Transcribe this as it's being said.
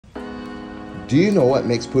Do you know what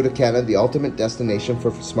makes Punta Cana the ultimate destination for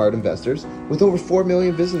smart investors? With over 4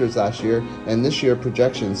 million visitors last year and this year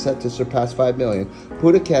projections set to surpass 5 million,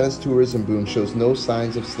 Punta Cana's tourism boom shows no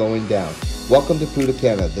signs of slowing down. Welcome to Punta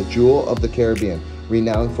Cana, the jewel of the Caribbean,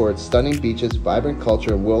 renowned for its stunning beaches, vibrant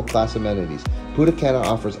culture, and world-class amenities. Punta Cana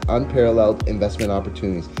offers unparalleled investment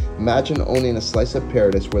opportunities. Imagine owning a slice of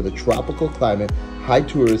paradise where the tropical climate, high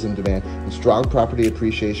tourism demand, and strong property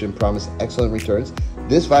appreciation promise excellent returns.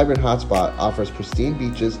 This vibrant hotspot offers pristine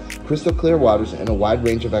beaches, crystal clear waters, and a wide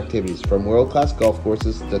range of activities, from world-class golf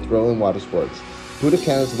courses to thrilling water sports. Punta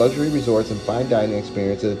Cana's luxury resorts and fine dining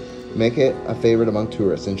experiences make it a favorite among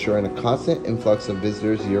tourists, ensuring a constant influx of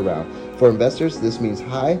visitors year-round. For investors, this means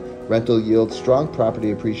high rental yields, strong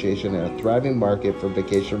property appreciation, and a thriving market for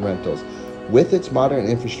vacation rentals. With its modern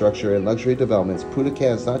infrastructure and luxury developments, Punta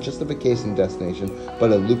Cana is not just a vacation destination,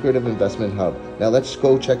 but a lucrative investment hub. Now let's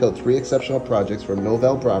go check out 3 exceptional projects from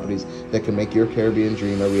Novell Properties that can make your Caribbean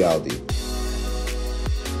dream a reality.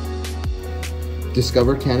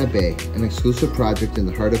 Discover Cana Bay, an exclusive project in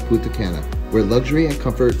the heart of Punta Cana, where luxury and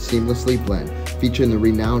comfort seamlessly blend, featuring the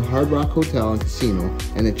renowned Hard Rock Hotel and Casino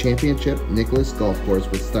and a championship Nicholas Golf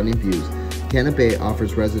Course with stunning views. Cana Bay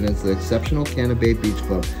offers residents the exceptional Cana Bay Beach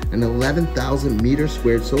Club, an 11,000 meter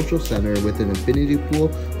squared social center with an infinity pool,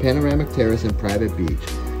 panoramic terrace, and private beach.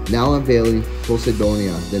 Now unveiling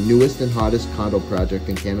Posidonia, the newest and hottest condo project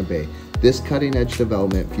in Cana Bay. This cutting-edge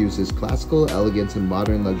development fuses classical elegance and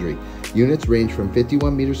modern luxury. Units range from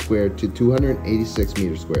 51 meters squared to 286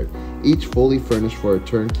 meters squared, each fully furnished for a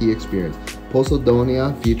turnkey experience.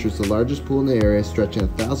 Posidonia features the largest pool in the area, stretching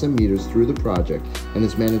 1,000 meters through the project, and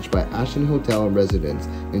is managed by Ashton Hotel and Residence,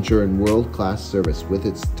 ensuring world-class service. With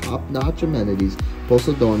its top-notch amenities,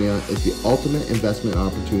 Posidonia is the ultimate investment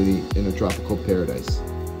opportunity in a tropical paradise.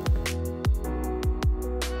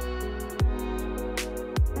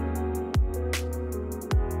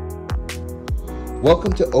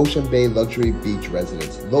 Welcome to Ocean Bay Luxury Beach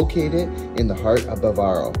Residence, located in the heart of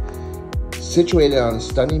Bavaro. Situated on a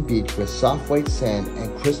stunning beach with soft white sand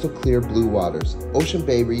and crystal clear blue waters, Ocean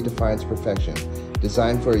Bay redefines perfection.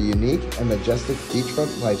 Designed for a unique and majestic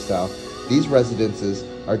beachfront lifestyle, these residences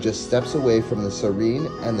are just steps away from the serene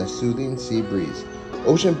and the soothing sea breeze.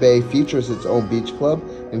 Ocean Bay features its own beach club,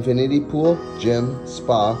 infinity pool, gym,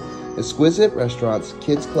 spa, exquisite restaurants,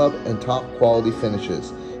 kids club, and top quality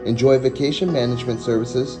finishes. Enjoy vacation management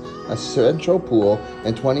services, a central pool,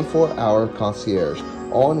 and 24-hour concierge,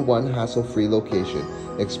 all in one hassle-free location.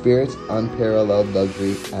 Experience unparalleled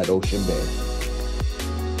luxury at Ocean Bay.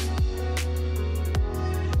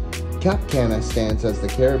 Cap Cana stands as the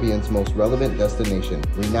Caribbean's most relevant destination,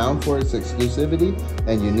 renowned for its exclusivity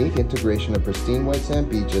and unique integration of pristine white sand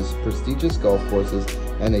beaches, prestigious golf courses,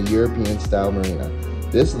 and a European-style marina.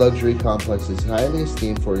 This luxury complex is highly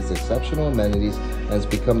esteemed for its exceptional amenities and has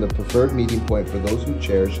become the preferred meeting point for those who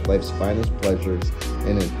cherish life's finest pleasures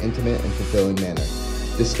in an intimate and fulfilling manner.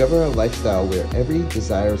 Discover a lifestyle where every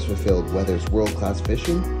desire is fulfilled, whether it's world-class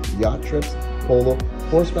fishing, yacht trips, polo,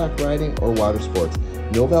 horseback riding, or water sports.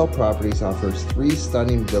 Novell Properties offers 3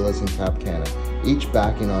 stunning villas in Cap Cana, each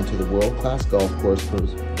backing onto the world-class golf course,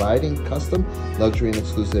 providing custom luxury and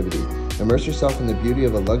exclusivity. Immerse yourself in the beauty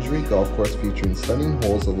of a luxury golf course featuring stunning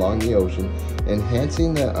holes along the ocean,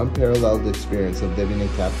 enhancing the unparalleled experience of living in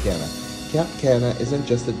Cap Cana. Cap Cana isn't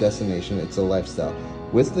just a destination, it's a lifestyle.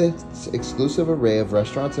 With its exclusive array of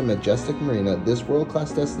restaurants and majestic marina, this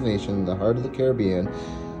world-class destination in the heart of the Caribbean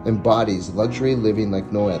embodies luxury living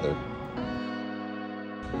like no other.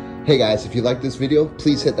 Hey guys, if you like this video,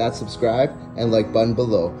 please hit that subscribe and like button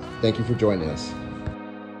below. Thank you for joining us.